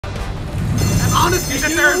honesty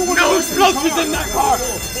that there is no explosives in that car.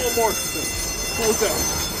 There's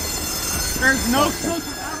no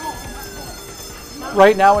explosives at all.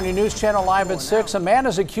 Right now on your news channel live at 6, a man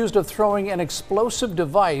is accused of throwing an explosive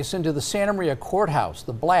device into the Santa Maria courthouse.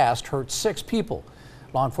 The blast hurt 6 people.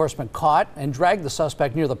 Law enforcement caught and dragged the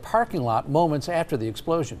suspect near the parking lot moments after the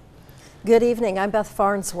explosion. Good evening. I'm Beth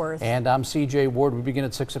Farnsworth. And I'm CJ Ward. We begin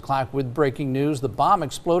at 6 o'clock with breaking news. The bomb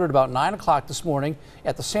exploded about 9 o'clock this morning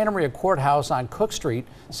at the Santa Maria courthouse on Cook Street,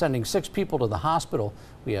 sending 6 people to the hospital.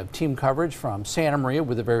 We have team coverage from Santa Maria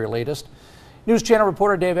with the very latest. News Channel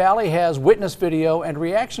reporter Dave Alley has witness video and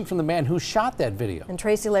reaction from the man who shot that video. And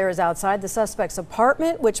Tracy Lair is outside the suspect's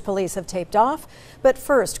apartment, which police have taped off. But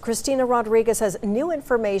first, Christina Rodriguez has new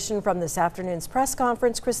information from this afternoon's press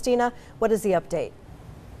conference. Christina, what is the update?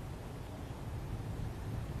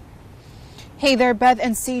 Hey there, Beth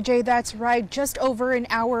and CJ, that's right. Just over an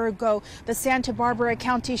hour ago, the Santa Barbara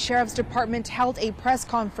County Sheriff's Department held a press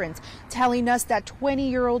conference telling us that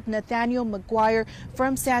 20-year-old Nathaniel McGuire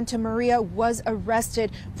from Santa Maria was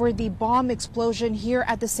arrested for the bomb explosion here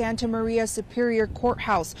at the Santa Maria Superior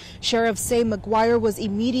Courthouse. Sheriffs say McGuire was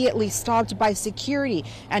immediately stopped by security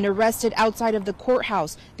and arrested outside of the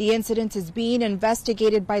courthouse. The incident is being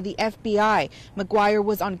investigated by the FBI. McGuire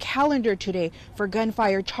was on calendar today for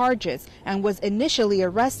gunfire charges and was initially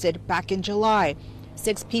arrested back in July.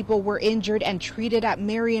 6 people were injured and treated at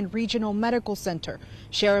Marion Regional Medical Center.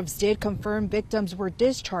 Sheriffs did confirm victims were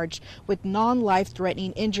discharged with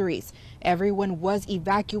non-life-threatening injuries. Everyone was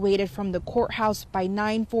evacuated from the courthouse by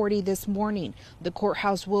 9:40 this morning. The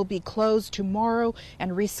courthouse will be closed tomorrow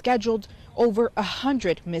and rescheduled over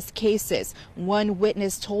 100 missed cases. One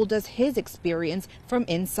witness told us his experience from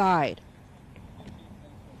inside.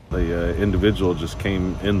 The individual just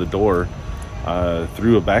came in the door,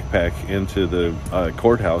 threw a backpack into the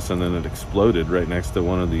courthouse, and then it exploded right next to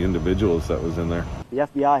one of the individuals that was in there. The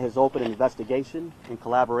FBI has opened an investigation in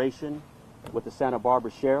collaboration with the Santa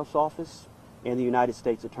Barbara Sheriff's Office and the United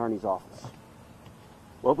States Attorney's Office.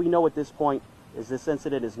 What we know at this point is this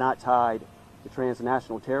incident is not tied to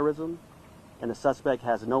transnational terrorism, and the suspect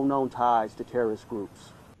has no known ties to terrorist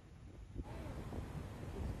groups.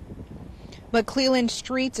 But Cleveland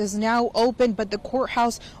Streets is now open, but the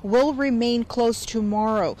courthouse will remain closed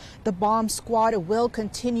tomorrow. The bomb squad will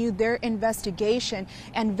continue their investigation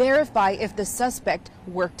and verify if the suspect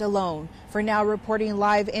worked alone. For now, reporting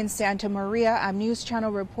live in Santa Maria, I'm News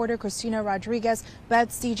Channel reporter Christina Rodriguez. Beth,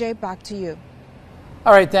 CJ, back to you.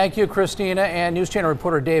 All right, thank you, Christina. And News Channel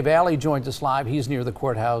reporter Dave Alley joins us live. He's near the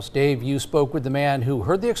courthouse. Dave, you spoke with the man who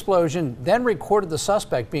heard the explosion, then recorded the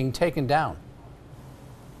suspect being taken down.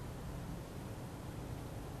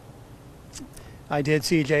 I did,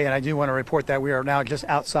 CJ, and I do want to report that we are now just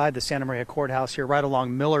outside the Santa Maria courthouse here, right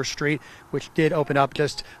along Miller Street, which did open up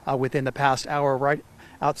just within the past hour. Right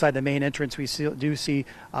outside the main entrance, we do see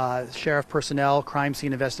sheriff personnel, crime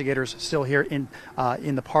scene investigators still here in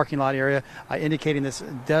the parking lot area, indicating this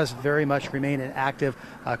does very much remain an active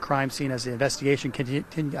crime scene as the investigation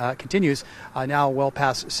continues now well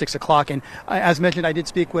past 6 o'clock. And as mentioned, I did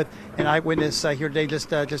speak with an eyewitness here today,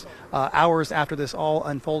 just hours after this all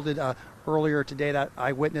unfolded. Earlier today, that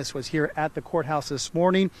eyewitness was here at the courthouse this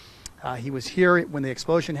morning. He was here when the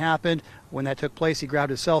explosion happened. When that took place, he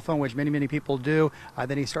grabbed his cell phone, which many people do.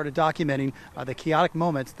 Then he started documenting the chaotic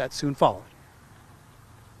moments that soon followed.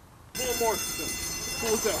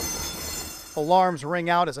 Alarms ring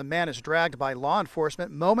out as a man is dragged by law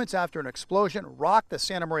enforcement moments after an explosion rocked the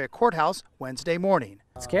Santa Maria courthouse Wednesday morning.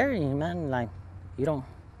 It's scary, man. Like you don't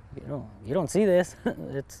see this.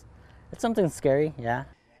 It's something scary, yeah.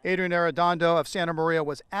 Adrian Arredondo of Santa Maria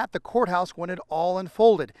was at the courthouse when it all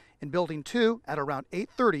unfolded in Building 2 at around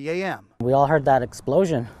 8:30 a.m. We all heard that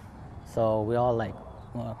explosion, so we all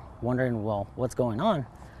wondering, well, what's going on?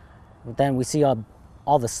 But then we see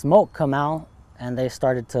all the smoke come out, and they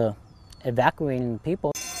started to evacuating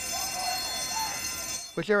people.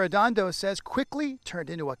 Which Arredondo says quickly turned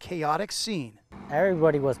into a chaotic scene.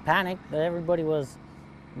 Everybody was panicked. Everybody was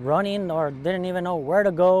running or didn't even know where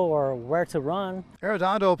to go or where to run.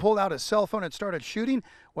 Arredondo pulled out his cell phone and started shooting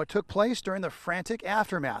what took place during the frantic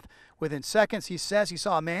aftermath. Within seconds, he says he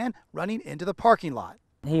saw a man running into the parking lot.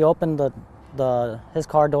 He opened his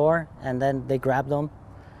car door, and then they grabbed him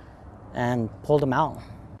and pulled him out.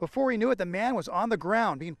 Before he knew it, the man was on the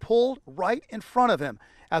ground being pulled right in front of him.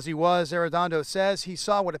 As he was, Arredondo says he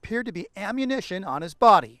saw what appeared to be ammunition on his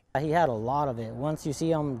body. He had a lot of it. Once you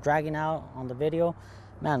see him dragging out on the video,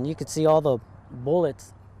 man, you could see all the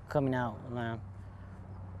bullets coming out, man.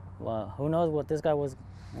 Well, who knows what this guy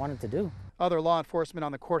wanted to do. Other law enforcement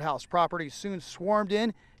on the courthouse property soon swarmed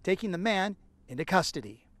in, taking the man into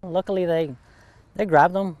custody. Luckily, they They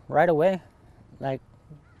grabbed him right away. Like,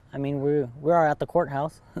 I mean, we are at the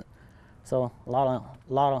courthouse, so a lot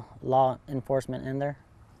of law enforcement in there.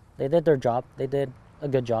 They did their job. They did a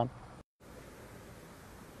good job.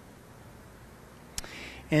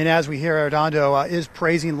 And as we hear, Arredondo is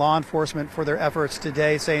praising law enforcement for their efforts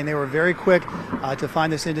today, saying they were very quick to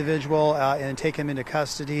find this individual and take him into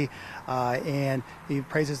custody. And he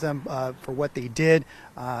praises them for what they did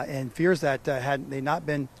and fears that had they not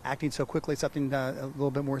been acting so quickly, something a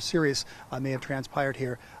little bit more serious may have transpired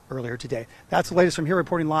here earlier today. That's the latest from here,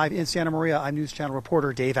 reporting live in Santa Maria. I'm News Channel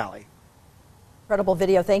reporter Dave Alley. Incredible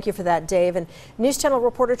video. Thank you for that, Dave. And News Channel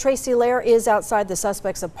reporter Tracy Lair is outside the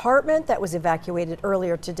suspect's apartment that was evacuated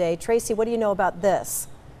earlier today. Tracy, what do you know about this?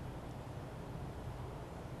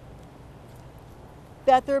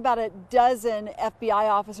 Beth, there are about a dozen FBI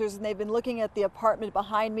officers, and they've been looking at the apartment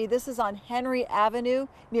behind me. This is on Henry Avenue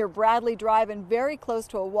near Bradley Drive and very close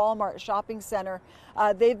to a Walmart shopping center.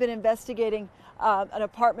 They've been investigating an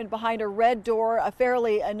apartment behind a red door,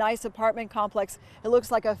 a nice apartment complex. It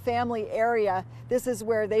looks like a family area. This is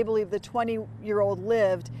where they believe the 20-year-old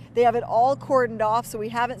lived. They have it all cordoned off, so we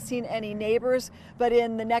haven't seen any neighbors, but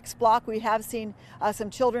in the next block we have seen some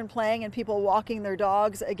children playing and people walking their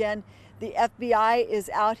dogs. Again, the FBI is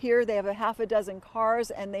out here. They have a half a dozen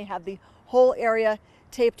cars and they have the whole area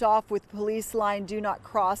taped off with police line do not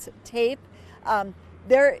cross tape.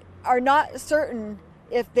 They are not certain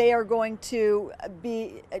if they are going to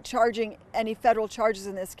be charging any federal charges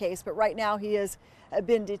in this case, but right now he has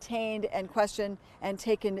been detained and questioned and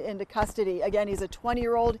taken into custody. Again, he's a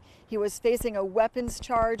 20-year-old. He was facing a weapons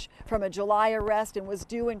charge from a July arrest and was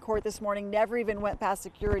due in court this morning, never even went past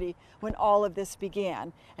security when all of this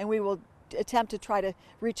began. And we will attempt to try to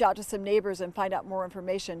reach out to some neighbors and find out more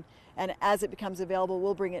information. And as it becomes available,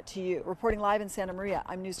 we'll bring it to you. Reporting live in Santa Maria,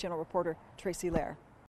 I'm News Channel reporter Tracy Lair.